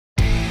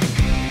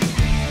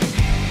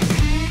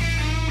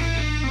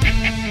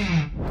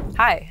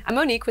Hi, I'm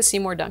Monique with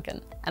Seymour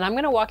Duncan, and I'm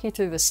going to walk you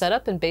through the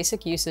setup and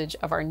basic usage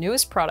of our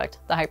newest product,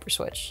 the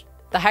HyperSwitch.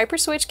 The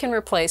HyperSwitch can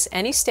replace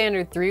any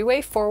standard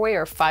 3-way, 4-way,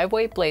 or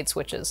 5-way blade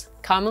switches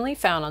commonly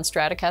found on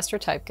Stratocaster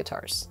type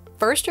guitars.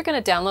 First, you're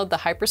going to download the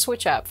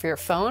HyperSwitch app for your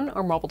phone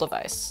or mobile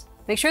device.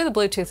 Make sure the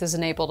Bluetooth is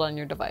enabled on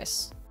your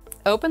device.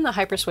 Open the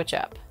HyperSwitch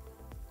app.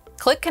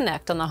 Click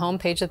Connect on the home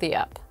page of the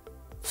app.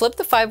 Flip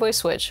the 5-way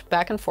switch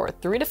back and forth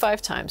 3 to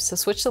 5 times to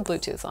switch the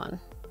Bluetooth on.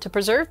 To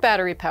preserve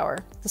battery power,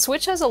 the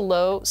switch has a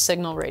low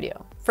signal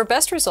radio. For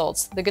best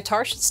results, the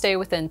guitar should stay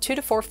within 2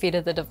 to 4 feet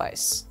of the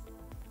device.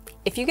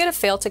 If you get a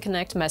fail to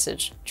connect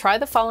message, try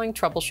the following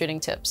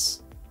troubleshooting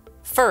tips.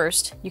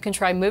 First, you can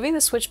try moving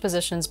the switch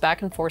positions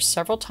back and forth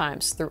several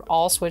times through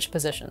all switch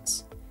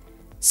positions.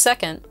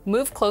 Second,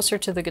 move closer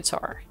to the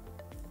guitar.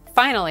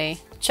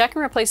 Finally, check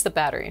and replace the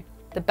battery.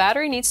 The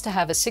battery needs to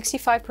have a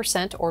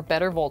 65% or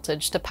better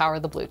voltage to power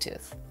the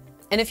Bluetooth.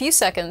 In a few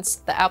seconds,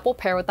 the app will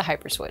pair with the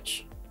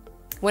HyperSwitch.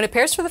 When it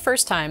pairs for the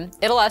first time,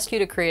 it'll ask you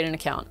to create an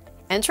account.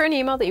 Enter an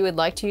email that you would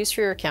like to use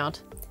for your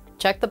account,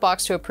 check the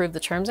box to approve the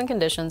terms and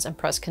conditions, and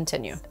press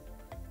Continue.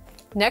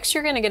 Next,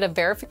 you're going to get a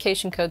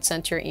verification code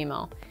sent to your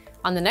email.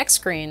 On the next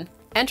screen,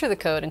 enter the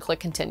code and click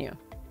Continue.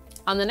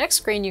 On the next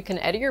screen, you can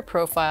edit your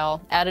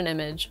profile, add an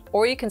image,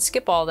 or you can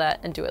skip all that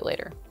and do it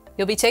later.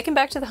 You'll be taken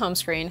back to the home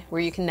screen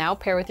where you can now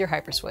pair with your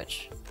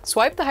HyperSwitch.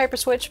 Swipe the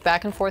HyperSwitch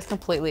back and forth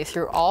completely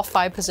through all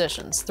 5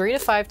 positions 3 to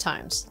 5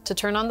 times to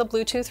turn on the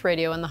Bluetooth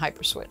radio in the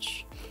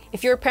HyperSwitch.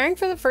 If you're pairing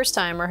for the first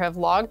time or have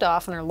logged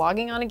off and are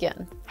logging on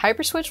again,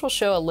 HyperSwitch will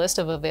show a list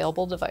of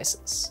available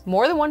devices.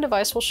 More than one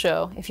device will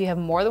show if you have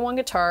more than one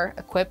guitar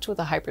equipped with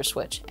a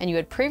HyperSwitch and you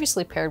had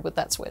previously paired with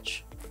that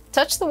switch.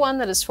 Touch the one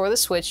that is for the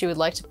switch you would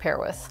like to pair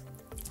with.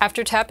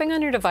 After tapping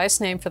on your device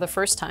name for the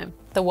first time,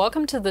 the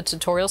Welcome to the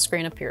Tutorial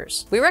screen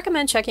appears. We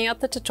recommend checking out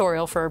the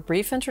tutorial for a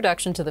brief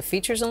introduction to the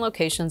features and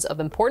locations of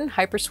important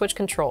HyperSwitch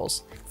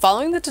controls.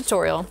 Following the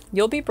tutorial,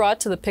 you'll be brought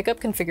to the pickup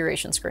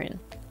configuration screen.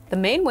 The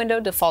main window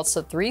defaults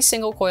to 3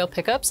 single coil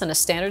pickups and a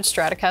standard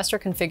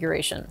Stratocaster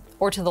configuration,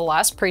 or to the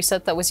last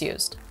preset that was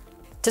used.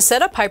 To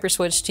set up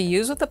HyperSwitch to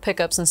use with the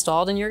pickups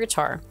installed in your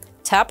guitar,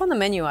 tap on the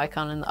menu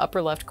icon in the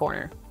upper left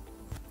corner.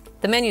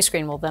 The menu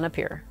screen will then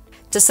appear.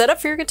 To set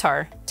up for your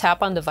guitar,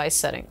 tap on Device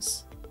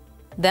Settings.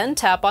 Then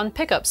tap on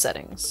Pickup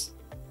Settings.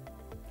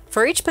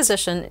 For each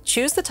position,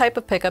 choose the type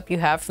of pickup you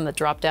have from the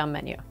drop-down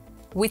menu.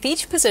 With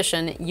each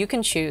position, you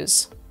can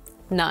choose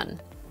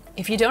None,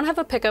 if you don't have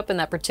a pickup in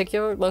that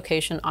particular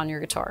location on your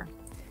guitar.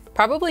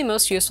 Probably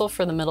most useful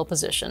for the middle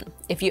position,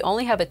 if you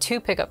only have a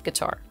 2-pickup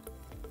guitar.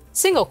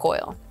 Single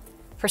coil,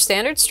 for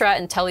standard Strat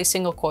and Tele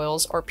single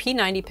coils or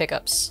P90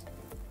 pickups.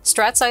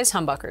 Strat size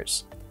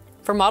humbuckers,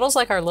 for models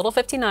like our Little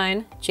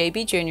 59,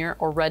 JB Jr.,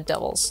 or Red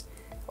Devils,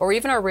 or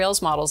even our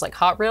rails models like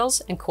Hot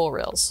Rails and Cool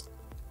Rails.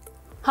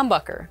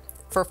 Humbucker,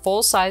 for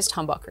full-sized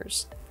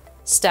humbuckers.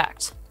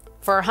 Stacked,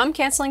 for our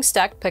hum-canceling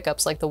stacked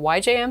pickups like the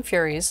YJM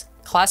Furies,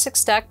 Classic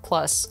Stack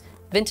Plus,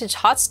 Vintage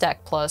Hot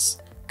Stack Plus,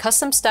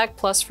 Custom Stack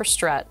Plus for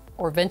Strat,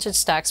 or Vintage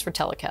Stacks for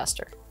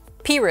Telecaster.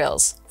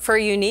 P-Rails, for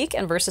unique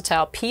and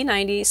versatile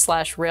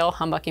P90/rail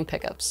humbucking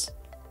pickups.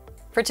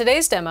 For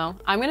today's demo,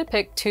 I'm going to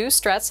pick 2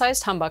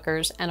 Strat-sized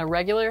humbuckers and a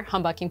regular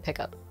humbucking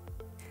pickup.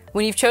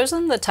 When you've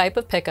chosen the type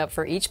of pickup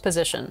for each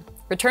position,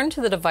 return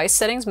to the Device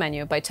Settings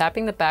menu by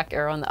tapping the back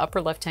arrow in the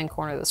upper left-hand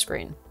corner of the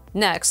screen.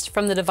 Next,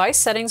 from the Device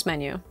Settings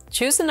menu,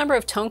 choose the number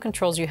of tone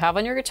controls you have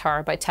on your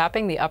guitar by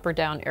tapping the up or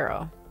down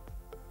arrow.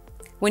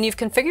 When you've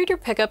configured your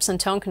pickups and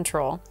tone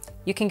control,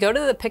 you can go to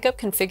the Pickup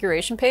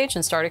Configuration page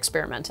and start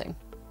experimenting.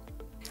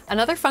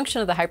 Another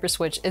function of the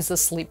HyperSwitch is the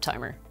sleep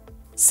timer.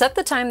 Set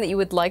the time that you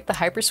would like the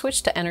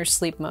HyperSwitch to enter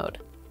sleep mode.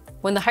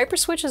 When the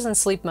HyperSwitch is in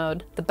sleep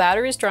mode, the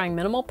battery is drawing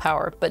minimal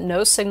power, but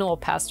no signal will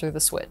pass through the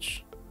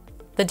switch.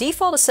 The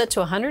default is set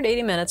to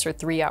 180 minutes or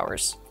 3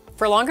 hours.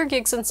 For longer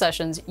gigs and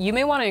sessions, you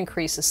may want to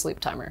increase the sleep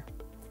timer.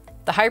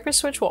 The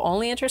HyperSwitch will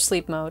only enter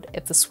sleep mode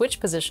if the switch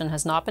position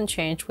has not been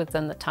changed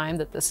within the time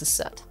that this is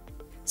set.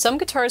 Some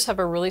guitars have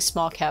a really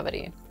small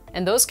cavity.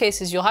 In those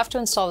cases, you'll have to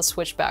install the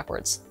switch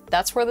backwards.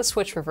 That's where the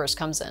switch reverse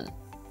comes in.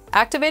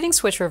 Activating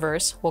switch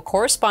reverse will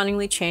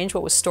correspondingly change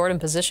what was stored in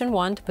position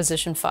 1 to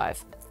position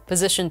 5,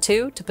 position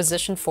 2 to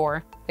position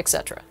 4,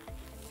 etc.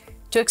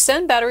 To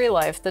extend battery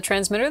life, the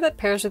transmitter that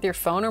pairs with your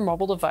phone or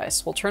mobile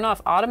device will turn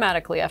off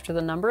automatically after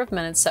the number of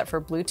minutes set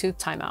for Bluetooth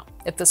timeout,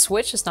 if the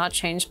switch has not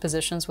changed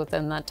positions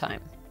within that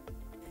time.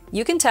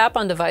 You can tap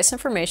on Device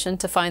Information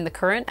to find the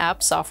current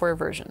app software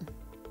version.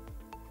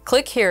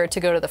 Click here to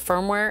go to the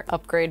firmware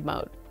upgrade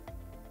mode.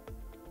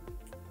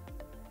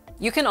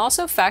 You can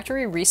also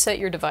factory reset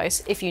your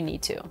device if you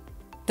need to.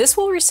 This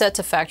will reset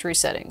to factory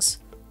settings.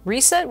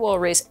 Reset will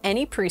erase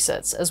any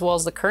presets as well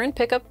as the current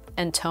pickup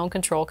and tone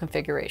control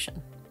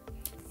configuration.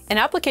 In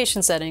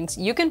application settings,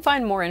 you can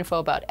find more info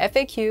about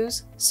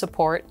FAQs,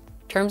 support,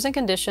 terms and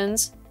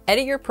conditions,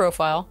 edit your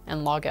profile,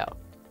 and log out.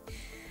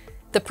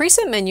 The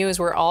preset menu is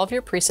where all of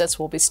your presets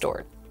will be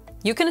stored.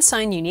 You can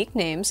assign unique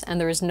names,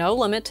 and there is no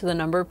limit to the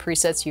number of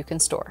presets you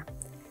can store.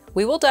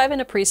 We will dive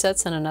into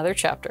presets in another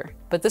chapter,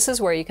 but this is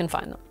where you can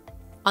find them.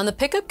 On the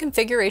pickup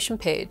configuration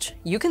page,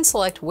 you can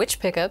select which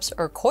pickups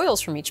or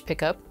coils from each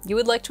pickup you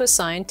would like to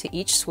assign to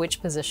each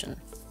switch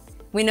position.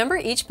 We number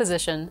each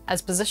position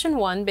as position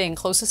 1 being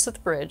closest to the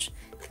bridge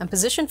and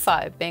position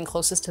 5 being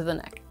closest to the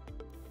neck.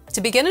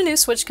 To begin a new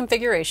switch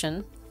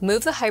configuration,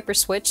 move the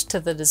HyperSwitch to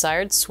the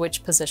desired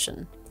switch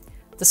position.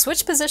 The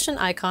switch position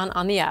icon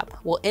on the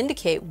app will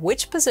indicate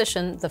which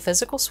position the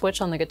physical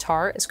switch on the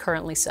guitar is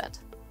currently set.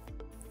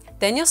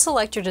 Then you'll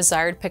select your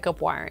desired pickup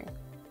wiring.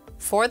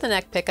 For the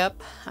neck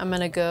pickup, I'm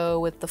going to go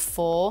with the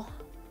full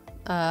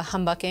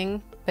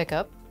humbucking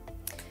pickup.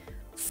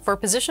 For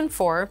position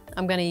 4,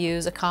 I'm going to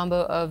use a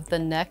combo of the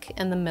neck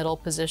and the middle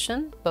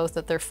position, both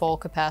at their full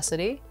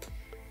capacity.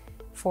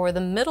 For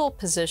the middle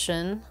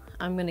position,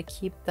 I'm going to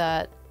keep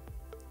that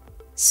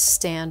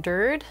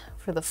standard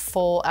for the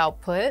full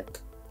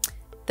output.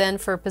 Then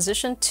for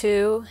position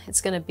 2, it's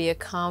going to be a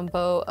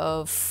combo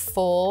of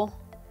full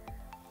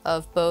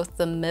of both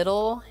the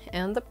middle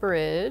and the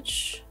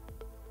bridge.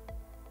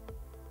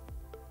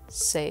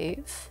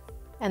 Save.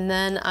 And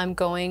then I'm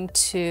going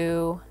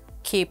to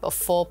keep a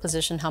full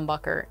position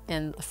humbucker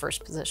in the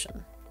first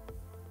position.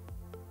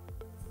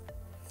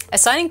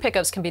 Assigning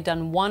pickups can be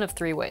done one of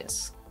 3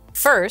 ways.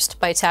 First,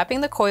 by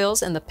tapping the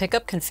coils in the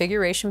pickup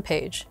configuration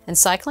page and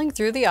cycling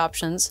through the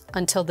options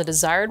until the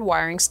desired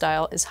wiring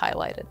style is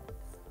highlighted.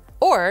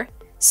 Or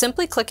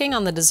simply clicking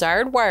on the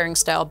desired wiring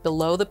style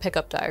below the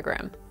pickup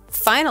diagram.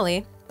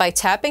 Finally, by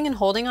tapping and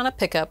holding on a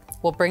pickup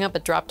will bring up a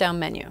drop-down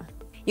menu.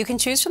 You can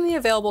choose from the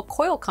available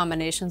coil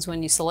combinations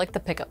when you select the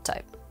pickup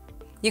type.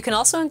 You can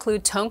also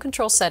include tone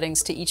control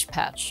settings to each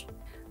patch.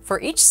 For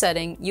each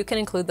setting, you can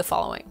include the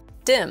following.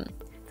 Dim,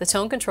 the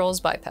tone control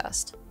is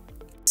bypassed.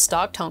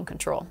 Stock tone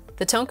control.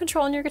 The tone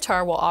control on your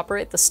guitar will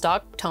operate the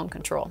stock tone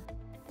control.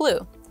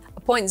 Blue.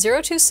 A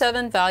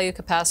 0.027 value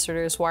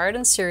capacitor is wired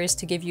in series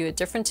to give you a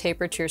different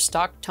taper to your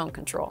stock tone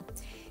control.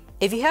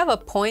 If you have a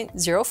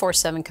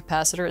 0.047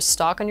 capacitor as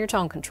stock on your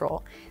tone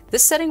control,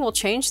 this setting will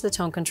change the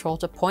tone control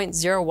to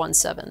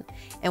 0.017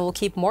 and will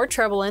keep more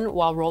treble in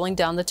while rolling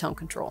down the tone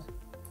control.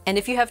 And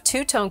if you have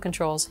 2 tone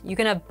controls, you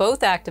can have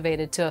both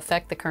activated to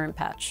affect the current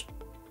patch.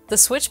 The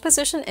switch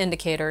position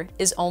indicator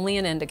is only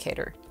an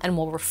indicator and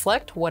will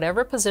reflect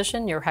whatever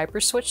position your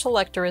HyperSwitch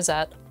selector is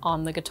at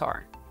on the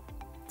guitar.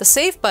 The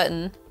Save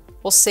button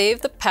will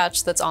save the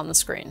patch that's on the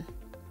screen.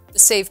 The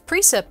Save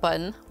Preset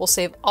button will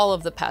save all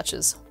of the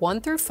patches,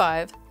 1 through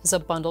 5, as a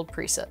bundled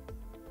preset.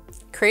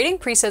 Creating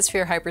presets for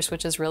your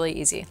HyperSwitch is really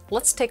easy.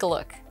 Let's take a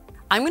look.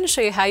 I'm going to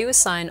show you how you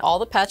assign all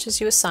the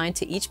patches you assign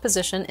to each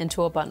position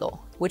into a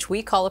bundle, which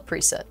we call a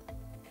preset.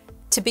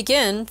 To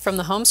begin, from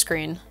the home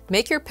screen,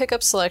 make your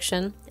pickup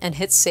selection and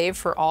hit Save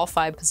for all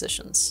 5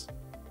 positions.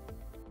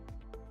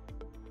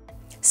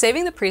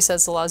 Saving the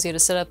presets allows you to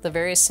set up the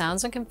various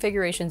sounds and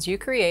configurations you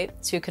create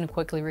so you can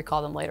quickly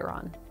recall them later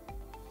on.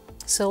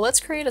 So let's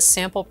create a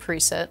sample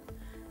preset.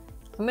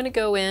 I'm going to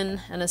go in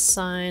and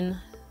assign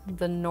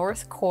the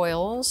north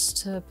coils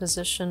to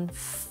position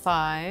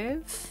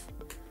 5,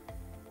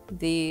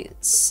 the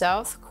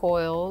south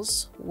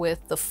coils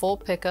with the full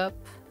pickup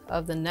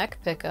of the neck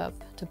pickup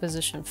to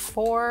position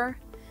 4,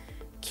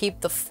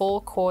 keep the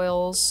full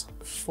coils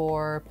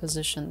for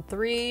position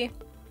 3.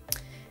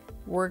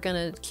 We're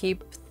going to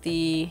keep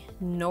the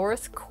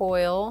north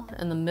coil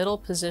and the middle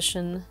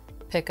position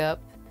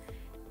pickup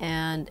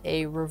and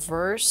a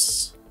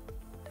reverse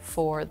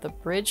for the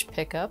bridge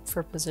pickup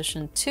for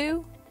position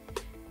 2.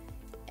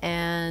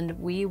 And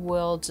we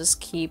will just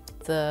keep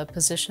the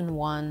position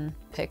 1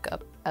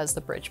 pickup as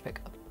the bridge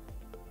pickup.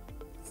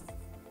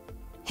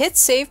 Hit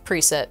Save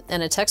Preset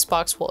and a text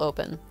box will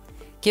open.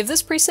 Give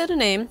this preset a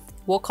name.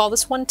 We'll call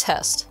this one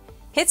Test.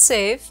 Hit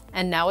Save,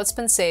 and now it's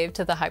been saved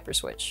to the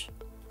HyperSwitch.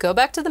 Go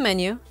back to the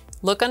menu,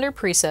 look under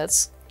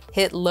Presets,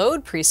 hit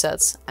Load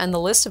Presets, and the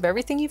list of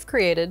everything you've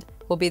created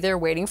will be there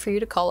waiting for you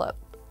to call up.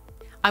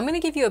 I'm going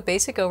to give you a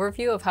basic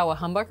overview of how a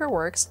humbucker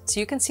works so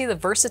you can see the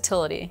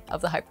versatility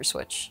of the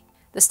HyperSwitch.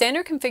 The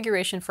standard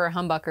configuration for a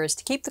humbucker is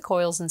to keep the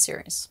coils in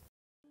series.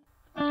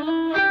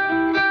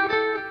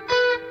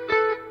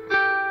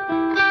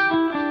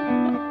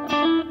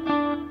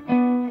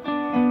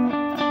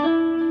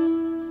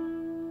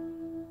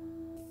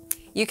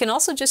 You can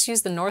also just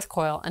use the north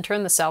coil and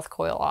turn the south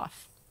coil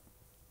off.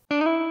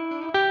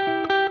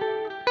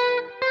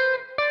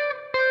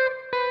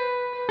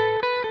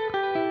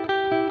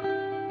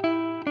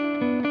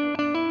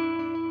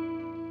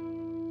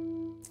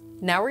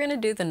 Now we're going to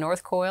do the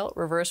north coil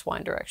reverse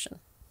wind direction.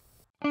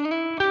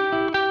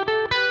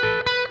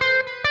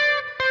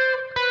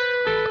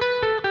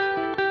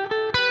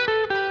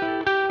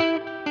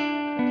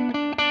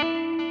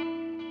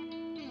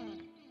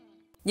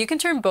 You can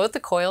turn both the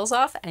coils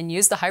off and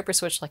use the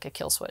HyperSwitch like a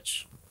kill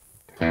switch.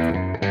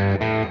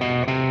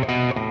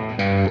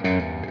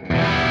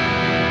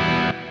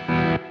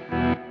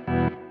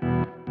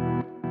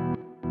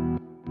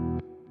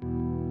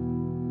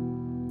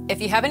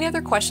 If you have any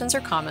other questions or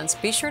comments,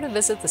 be sure to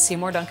visit the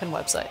Seymour Duncan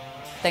website.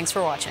 Thanks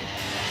for watching.